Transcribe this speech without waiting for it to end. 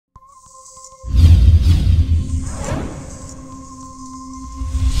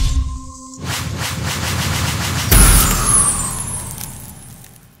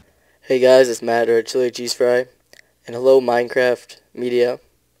Hey guys, it's Matt or Chili Cheese Fry, and hello Minecraft Media.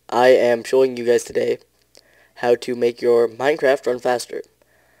 I am showing you guys today how to make your Minecraft run faster,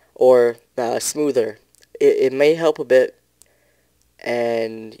 or smoother. It may help a bit,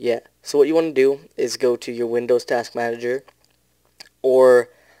 and yeah. So what you want to do is go to your Windows Task Manager, or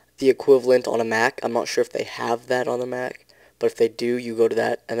the equivalent on a Mac. I'm not sure if they have that on the Mac, but if they do, you go to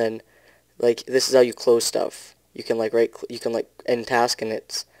that, and then this is how you close stuff. You can you can end task, and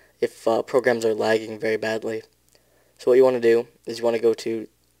it's if programs are lagging very badly. So what you want to do is you want to go to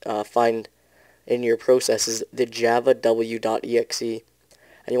find in your processes the java w.exe, and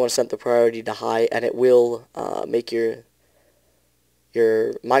you want to set the priority to high, and it will make your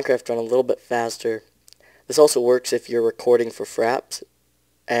Minecraft run a little bit faster. This also works if you're recording for Fraps,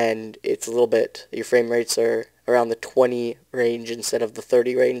 and it's a little bit, your frame rates are around the 20 range instead of the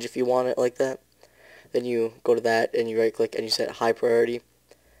 30 range if you want it like that. Then you go to that and you right click and you set high priority.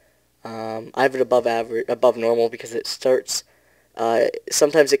 I have it above average, above normal, because it starts.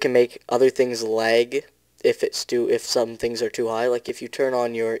 Sometimes it can make other things lag if some things are too high. Like if you turn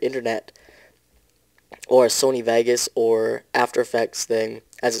on your internet or a Sony Vegas or After Effects thing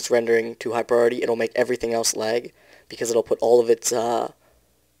as it's rendering to high priority, it'll make everything else lag because it'll put all of its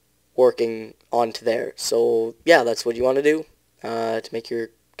working onto there. So yeah, that's what you want to do to make your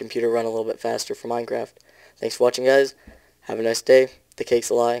computer run a little bit faster for Minecraft. Thanks for watching, guys. Have a nice day. The cake's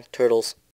a lie. Turtles.